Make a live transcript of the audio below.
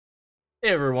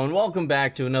Hey everyone, welcome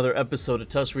back to another episode of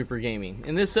Tusk Gaming.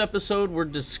 In this episode, we're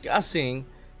discussing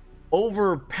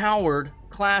overpowered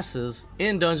classes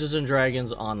in Dungeons &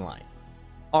 Dragons Online.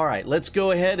 Alright, let's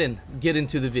go ahead and get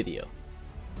into the video.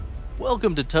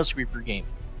 Welcome to Tusk Gaming.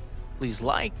 Please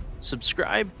like,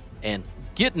 subscribe, and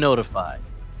get notified.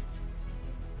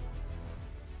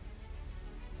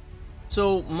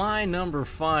 So my number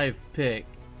 5 pick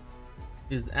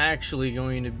is actually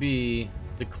going to be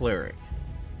the Cleric.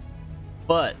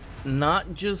 But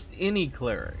not just any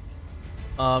cleric.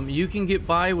 You can get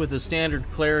by with a standard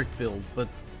cleric build, but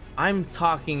I'm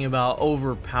talking about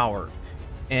overpowered.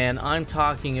 And I'm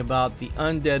talking about the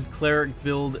undead cleric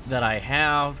build that I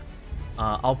have.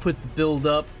 I'll put the build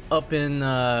up in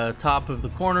top of the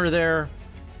corner there,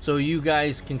 so you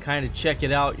guys can kind of check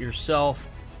it out yourself.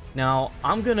 Now,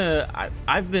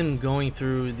 I've been going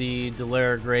through the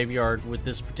Delaire graveyard with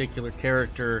this particular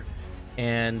character,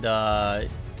 and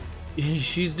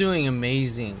she's doing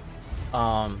amazing.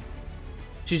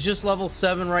 She's just level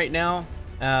 7 right now.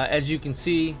 As you can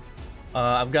see,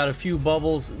 I've got a few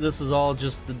bubbles. This is all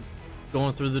just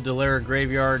going through the Delaire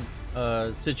graveyard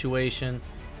situation,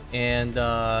 and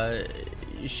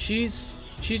she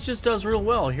just does real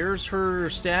well. Here's her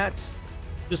stats.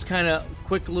 Just kind of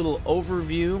quick little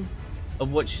overview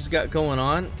of what she's got going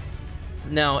on.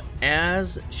 Now,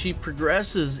 as she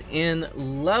progresses in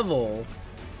level,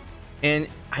 and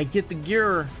I get the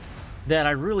gear that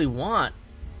I really want,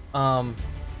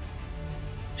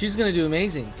 she's gonna do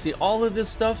amazing. See, all of this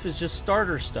stuff is just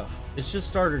starter stuff. It's just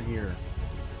starter gear.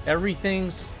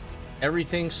 Everything's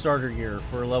starter gear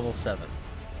for level 7.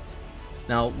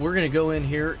 Now we're gonna go in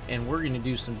here and we're gonna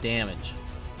do some damage.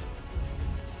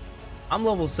 I'm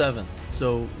level 7,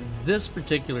 so this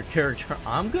particular character,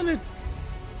 I'm gonna,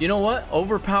 you know what?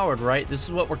 Overpowered, right? This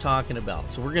is what we're talking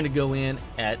about. So we're going to go in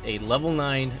at a level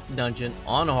 9 dungeon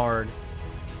on hard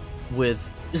with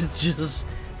just,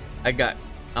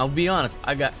 I'll be honest,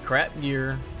 I got crap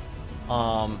gear.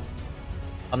 I'm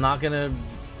not going to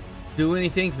do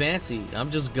anything fancy.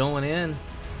 I'm just going in,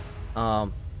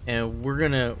 and we're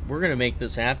going to make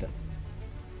this happen.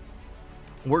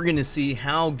 We're going to see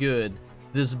how good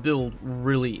this build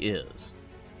really is.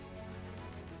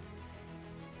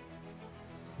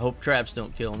 Hope traps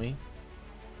don't kill me.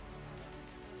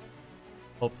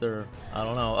 Hope they're, I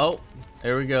don't know. Oh,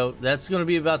 there we go. That's going to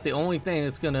be about the only thing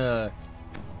that's going to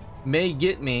may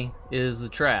get me is the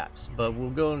traps. But we'll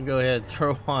go ahead and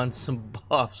throw on some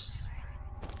buffs.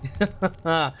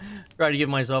 Try to give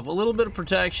myself a little bit of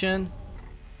protection.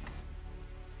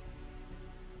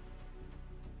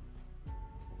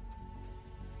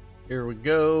 Here we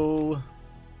go.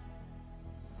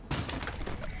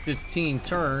 15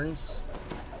 turns.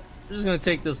 We're just gonna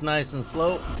take this nice and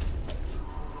slow.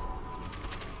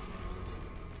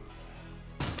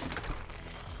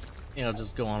 You know,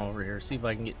 just go on over here. See if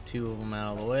I can get 2 of them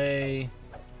out of the way.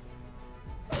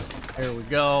 There we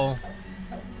go.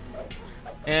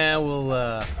 And we'll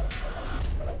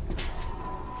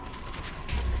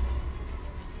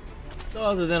so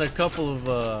other than a couple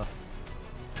of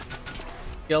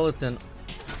skeleton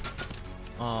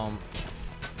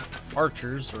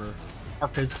archers or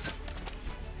arcas,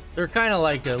 they're kind of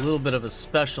like a little bit of a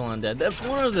special undead. That's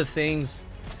one of the things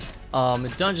in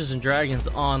Dungeons & Dragons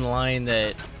Online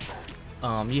that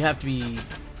you have to be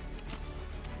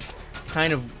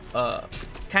kind of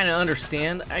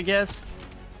understand, I guess,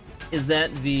 is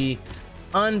that the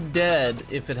undead,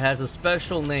 if it has a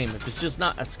special name, if it's just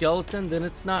not a skeleton, then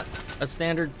it's not a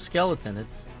standard skeleton.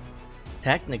 It's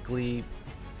technically, if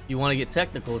you want to get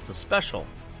technical, it's a special,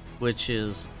 which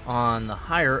is on the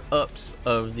higher ups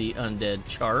of the undead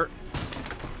chart.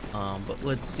 But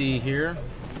let's see here.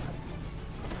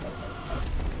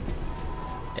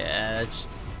 Yeah, it's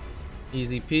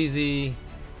easy peasy.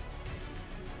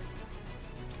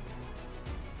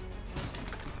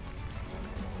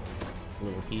 A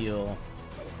little heal.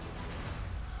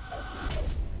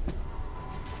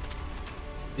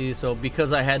 See, so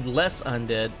because I had less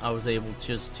undead, I was able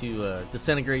just to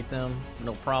disintegrate them,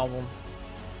 no problem.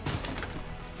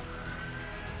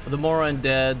 The more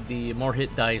undead, the more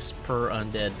hit dice per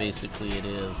undead, basically it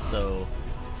is. So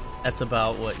that's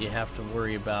about what you have to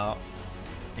worry about.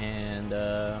 And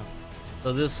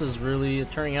so this is really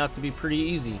turning out to be pretty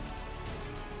easy.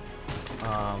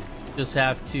 Just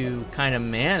have to kind of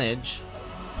manage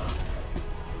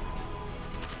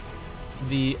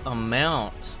the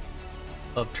amount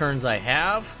of turns I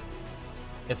have.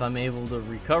 If I'm able to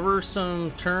recover some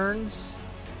turns,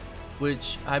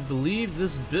 which I believe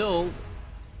this build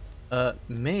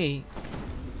may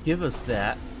give us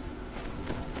that.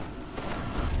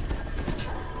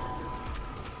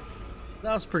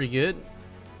 That was pretty good.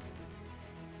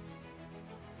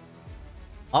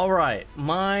 Alright,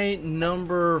 my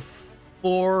number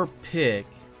 4 pick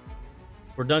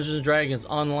for Dungeons & Dragons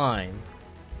Online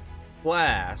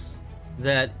class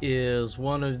that is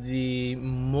one of the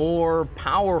more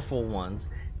powerful ones.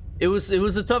 It was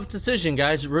a tough decision,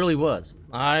 guys. It really was.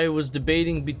 I was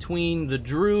debating between the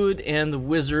Druid and the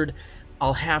Wizard.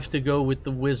 I'll have to go with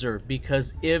the Wizard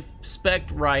because if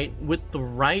spec'd right with the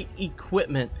right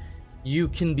equipment, you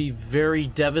can be very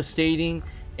devastating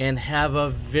and have a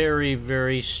very,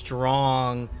 very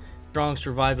strong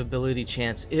survivability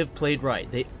chance if played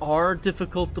right. They are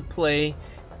difficult to play.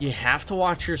 You have to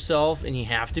watch yourself and you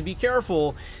have to be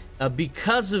careful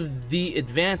because of the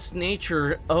advanced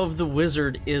nature of the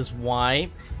Wizard is why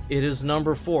it is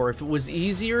number 4. If it was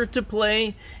easier to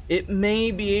play, it may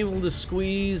be able to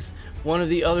squeeze one of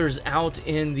the others out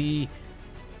in the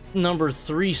number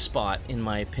 3 spot, in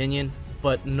my opinion,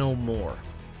 but no more.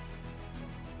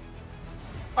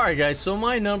 Alright guys, so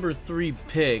my number 3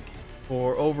 pick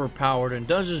for overpowered in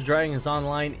Dungeons & Dragons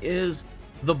Online is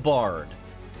the Bard.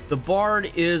 The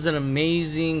Bard is an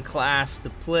amazing class to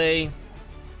play.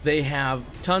 They have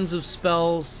tons of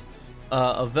spells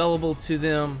available to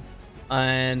them,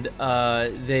 and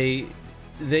they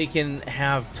can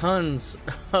have tons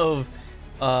of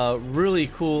really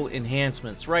cool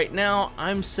enhancements. Right now,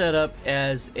 I'm set up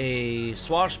as a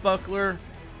swashbuckler,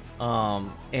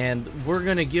 and we're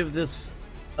gonna give this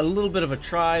a little bit of a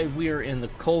try. We are in the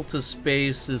cultist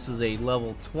space. This is a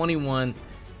level 21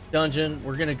 dungeon.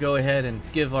 We're gonna go ahead and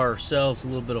give ourselves a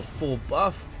little bit of full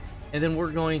buff, and then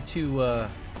we're going to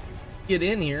get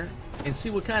in here and see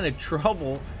what kind of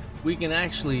trouble we can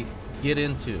actually get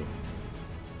into.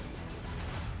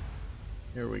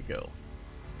 Here we go.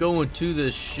 Going to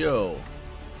the show.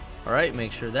 Alright,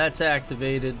 make sure that's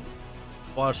activated.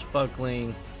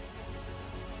 Swashbuckling.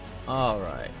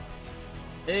 Alright.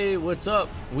 Hey, what's up?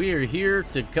 We're here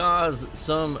to cause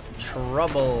some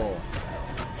trouble.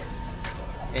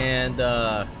 And,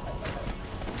 yeah,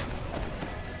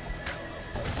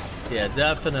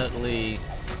 definitely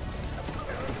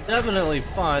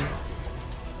fun.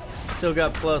 Still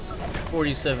got plus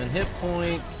 47 hit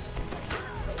points.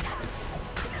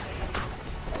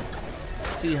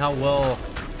 See how well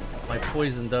my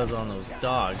poison does on those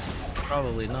dogs.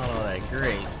 Probably not all that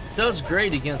great. Does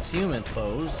great against human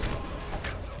foes.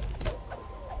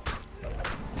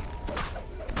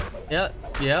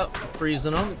 Yep,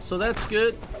 freezing them. So that's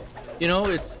good. You know,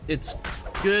 it's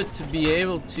good to be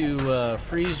able to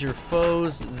freeze your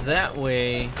foes. That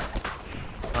way,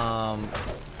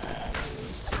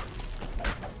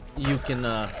 you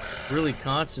can really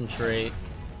concentrate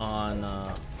on.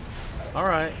 All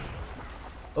right.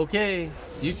 Okay,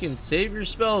 you can save your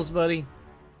spells, buddy.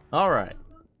 All right.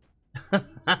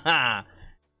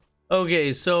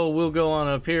 Okay, so we'll go on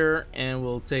up here and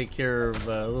we'll take care of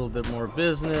a little bit more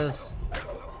business.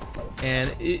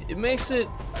 And it makes it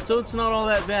so it's not all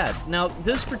that bad. Now,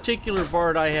 this particular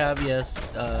bard I have, yes,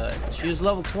 she is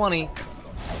level 20.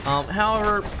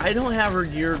 However, I don't have her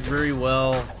geared very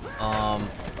well.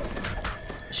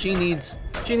 She needs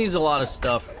a lot of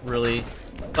stuff, really.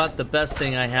 But the best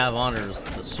thing I have on her is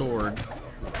the sword,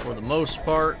 for the most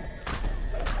part.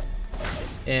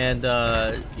 And,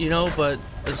 you know, but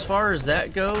as far as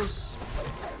that goes,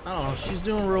 I don't know, she's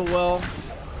doing real well,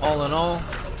 all in all.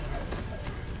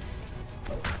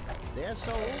 Their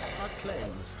souls are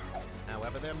cleansed.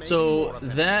 However, there may So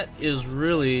that is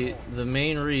really the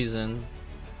main reason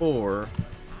for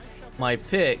my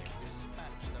pick.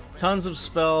 Tons of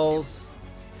spells.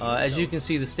 As you can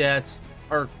see, the stats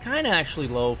are kind of actually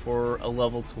low for a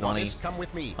level 20. Come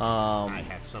with me. I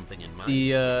have something in mind.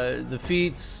 The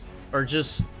feats are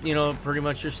just, you know, pretty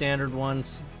much your standard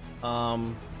ones,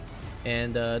 and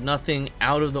nothing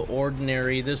out of the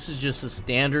ordinary. This is just a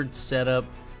standard setup,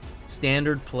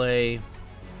 standard play.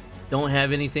 Don't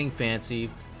have anything fancy,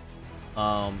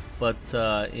 but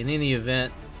in any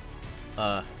event,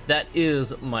 that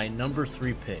is my number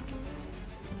 3 pick.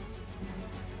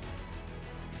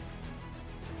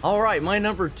 Alright, my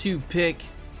number 2 pick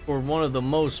for one of the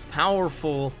most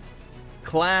powerful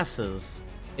classes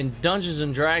in Dungeons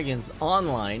 & Dragons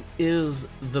Online is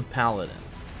the Paladin.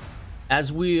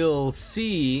 As we'll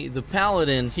see, the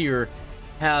Paladin here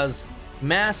has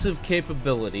massive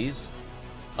capabilities.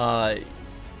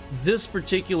 This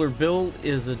particular build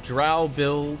is a drow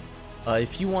build.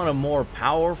 If you want a more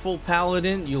powerful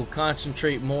Paladin, you'll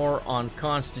concentrate more on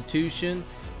Constitution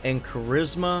and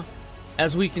Charisma.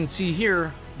 As we can see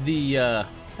here, the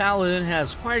Paladin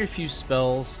has quite a few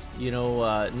spells, you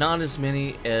know, not as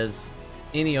many as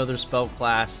any other spell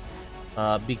class,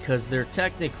 because they're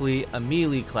technically a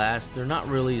melee class. They're not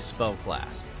really a spell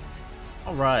class.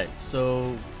 Alright,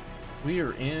 so we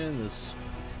are in the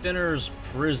Spinner's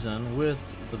Prison with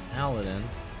the Paladin.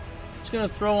 Just gonna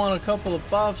throw on a couple of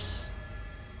buffs.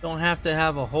 Don't have to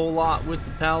have a whole lot with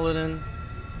the Paladin.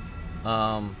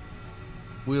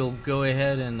 We'll go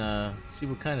ahead and see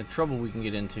what kind of trouble we can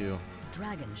get into.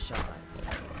 Dragon shards.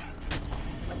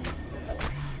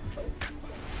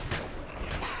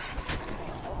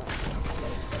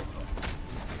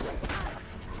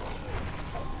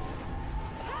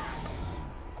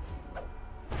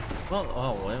 Well,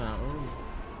 oh, wait a minute.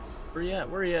 Where you at?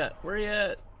 Where you at? Where you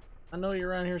at? I know you're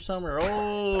around here somewhere.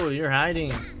 Oh, you're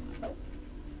hiding.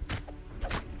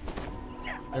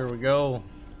 There we go.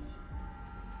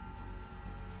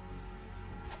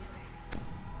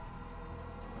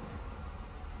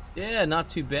 Yeah, not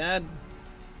too bad.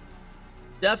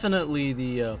 Definitely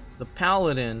the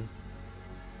Paladin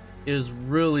is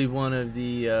really one of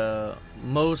the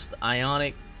most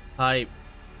ionic type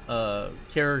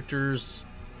characters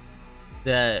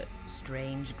that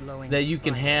strange glowing that you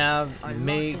can have and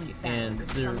make, and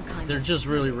they're just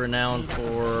really renowned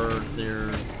for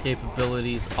their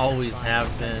capabilities, always have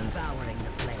been,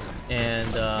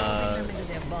 and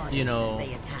you know,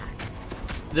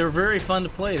 they're very fun to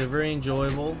play. They're very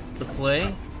enjoyable to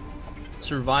play.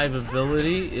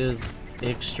 Survivability is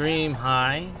extreme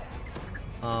high.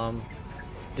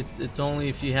 It's only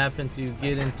if you happen to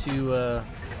get into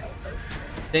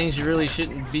things you really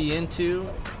shouldn't be into,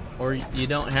 or you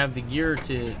don't have the gear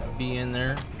to be in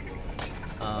there.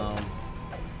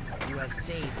 You have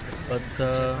saved but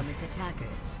from its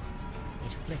attackers.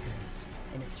 It flickers.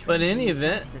 But in any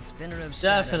event, the spinner of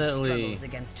definitely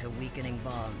against her weakening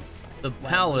bonds. the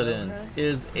Paladin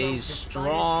is a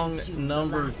strong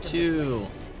number 2.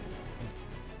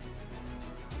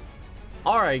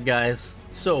 Alright guys,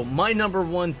 so my number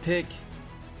 1 pick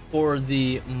for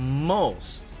the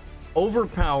most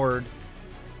overpowered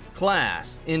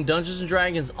class in Dungeons &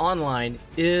 Dragons Online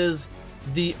is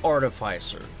the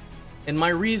Artificer. And my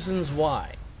reasons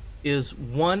why is,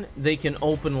 1, they can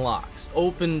open locks,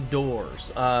 open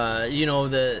doors, you know,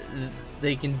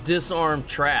 they can disarm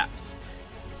traps,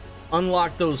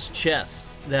 unlock those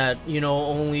chests that, you know,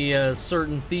 only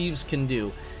certain thieves can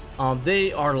do.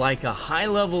 They are like a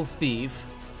high-level thief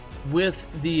with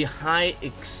the high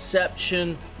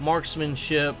exception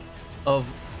marksmanship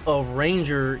of a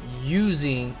ranger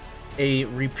using a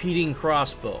repeating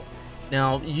crossbow.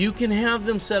 Now, you can have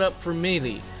them set up for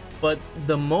melee, but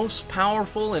the most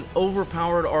powerful and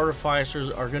overpowered artificers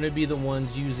are going to be the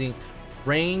ones using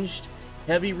ranged,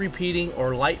 heavy repeating,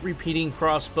 or light repeating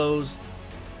crossbows,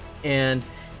 and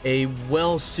a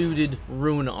well-suited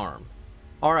rune arm.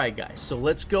 Alright guys, so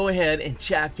let's go ahead and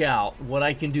check out what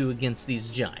I can do against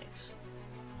these giants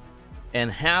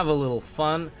and have a little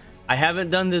fun. I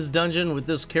haven't done this dungeon with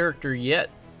this character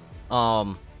yet.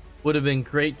 Would have been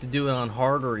great to do it on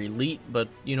hard or elite, but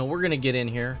you know, we're gonna get in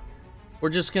here. We're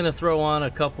just gonna throw on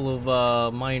a couple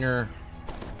of minor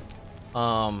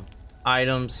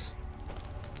items,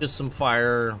 just some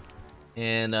fire,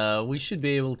 and we should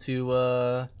be able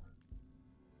to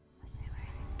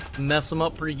mess them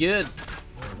up pretty good.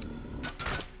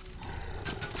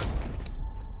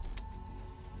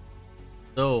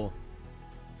 So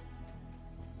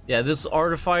yeah, this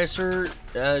Artificer,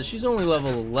 she's only level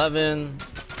 11.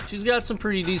 She's got some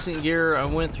pretty decent gear. I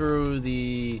went through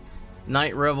the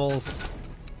Night Revels,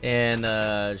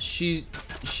 and she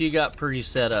got pretty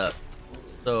set up.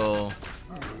 So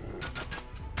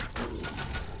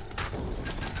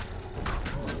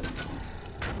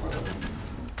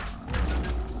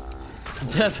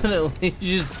definitely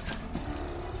just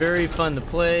very fun to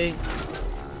play.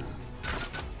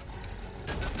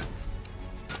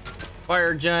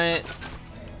 Fire giant.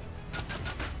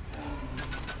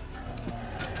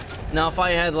 Now, if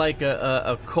I had like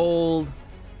a cold,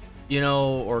 you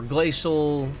know, or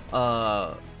glacial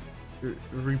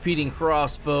repeating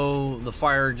crossbow, the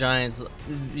fire giants,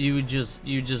 you just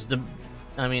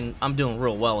I mean, I'm doing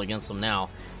real well against them now,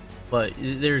 but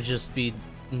there'd just be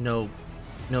no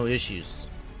issues.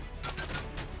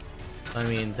 I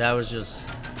mean, that was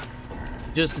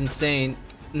just insane.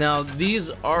 Now, these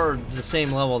are the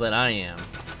same level that I am,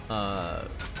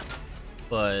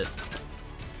 but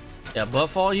yeah,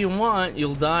 buff all you want,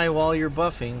 you'll die while you're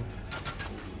buffing.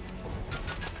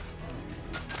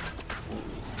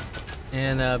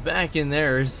 And back in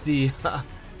there is the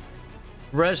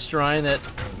rest shrine that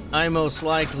I most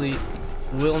likely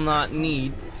will not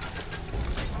need.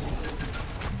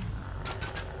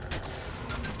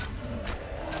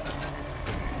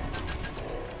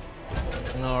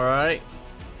 Alright.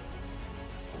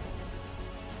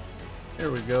 There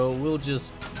we go. We'll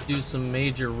just do some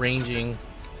major ranging.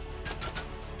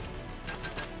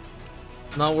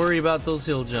 Not worry about those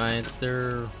hill giants.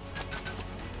 They're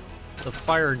the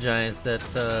fire giants that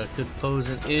could pose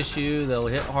an issue. They'll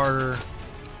hit harder.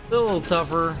 They're a little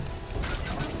tougher.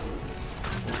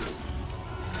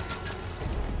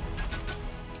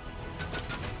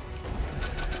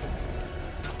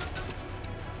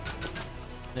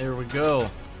 There we go.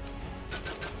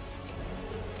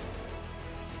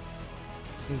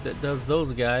 I think that does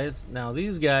those guys. Now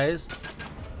these guys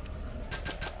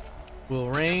will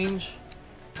range.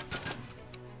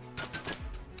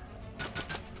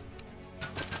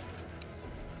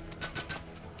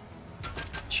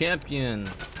 Champion.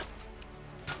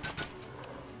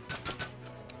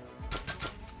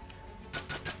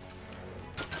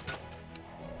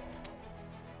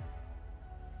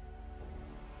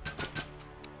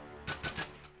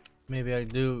 Maybe I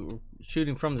do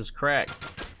shooting from this crack.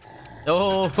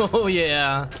 Oh,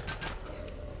 yeah.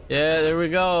 Yeah, there we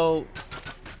go.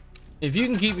 If you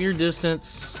can keep your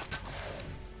distance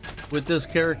with this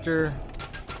character,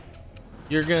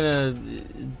 you're gonna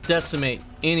decimate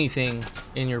anything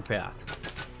in your path.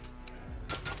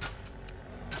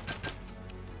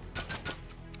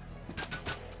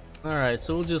 Alright,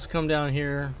 so we'll just come down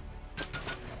here.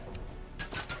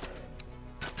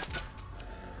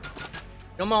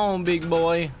 Come on, big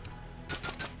boy.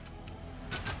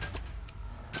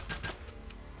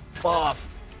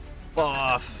 Buff,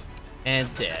 buff,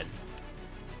 and dead.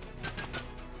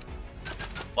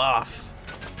 Buff,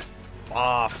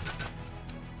 buff.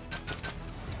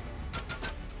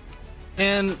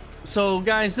 And so,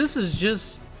 guys, this is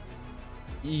just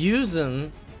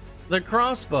using the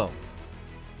crossbow.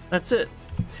 That's it.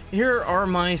 Here are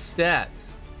my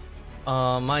stats.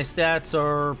 My stats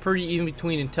are pretty even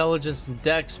between intelligence and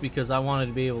dex because I wanted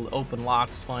to be able to open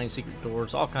locks, find secret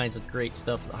doors, all kinds of great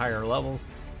stuff at the higher levels.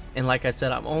 And like I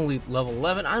said, I'm only level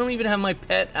 11. I don't even have my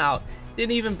pet out.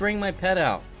 Didn't even bring my pet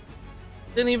out.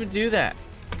 Didn't even do that.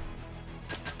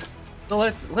 So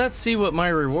let's see what my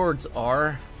rewards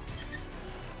are.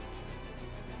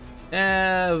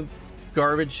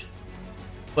 Garbage.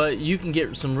 But you can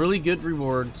get some really good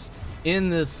rewards in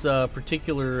this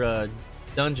particular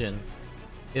dungeon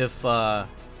if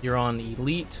you're on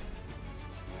elite.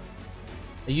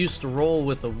 I used to roll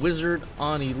with a wizard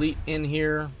on elite in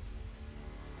here,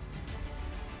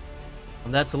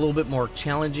 and that's a little bit more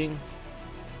challenging.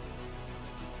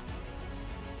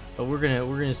 But we're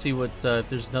gonna see what if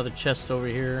there's another chest over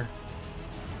here.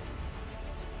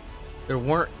 There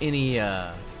weren't any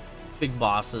big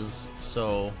bosses,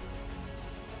 so.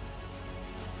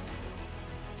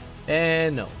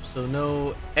 And no, so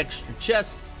no extra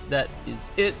chests. That is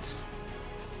it.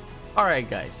 Alright,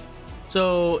 guys.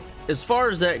 So as far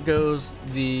as that goes,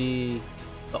 the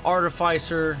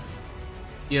artificer,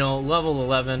 you know, level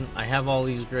 11. I have all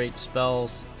these great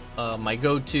spells. My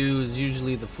go-to is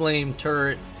usually the flame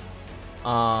turret.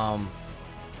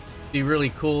 Be really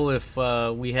cool if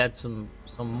we had some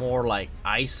more like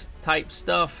ice type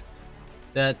stuff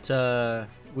that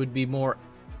would be more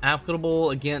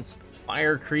applicable against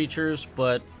fire creatures,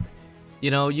 but you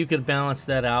know, you could balance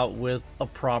that out with a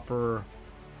proper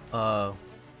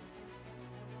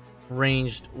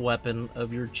ranged weapon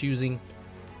of your choosing.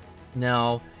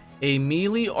 Now, a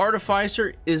melee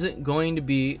artificer isn't going to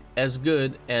be as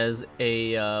good as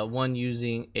a one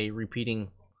using a repeating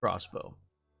crossbow,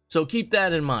 so keep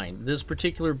that in mind. This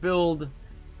particular build,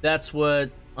 that's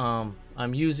what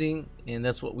I'm using, and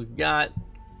that's what we've got.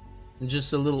 And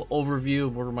just a little overview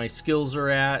of where my skills are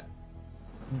at.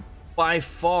 By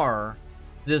far,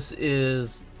 this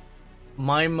is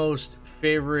my most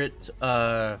favorite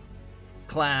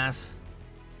class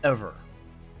ever.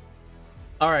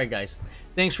 Alright, guys.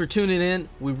 Thanks for tuning in.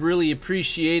 We really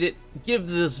appreciate it. Give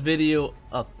this video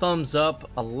a thumbs up,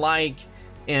 a like,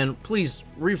 and please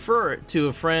refer it to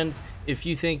a friend if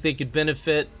you think they could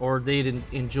benefit or they'd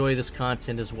enjoy this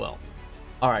content as well.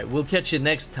 Alright, we'll catch you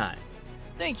next time.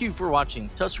 Thank you for watching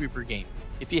Tusk Reaper Game.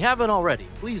 If you haven't already,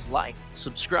 please like,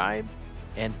 subscribe,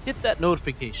 and hit that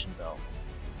notification bell.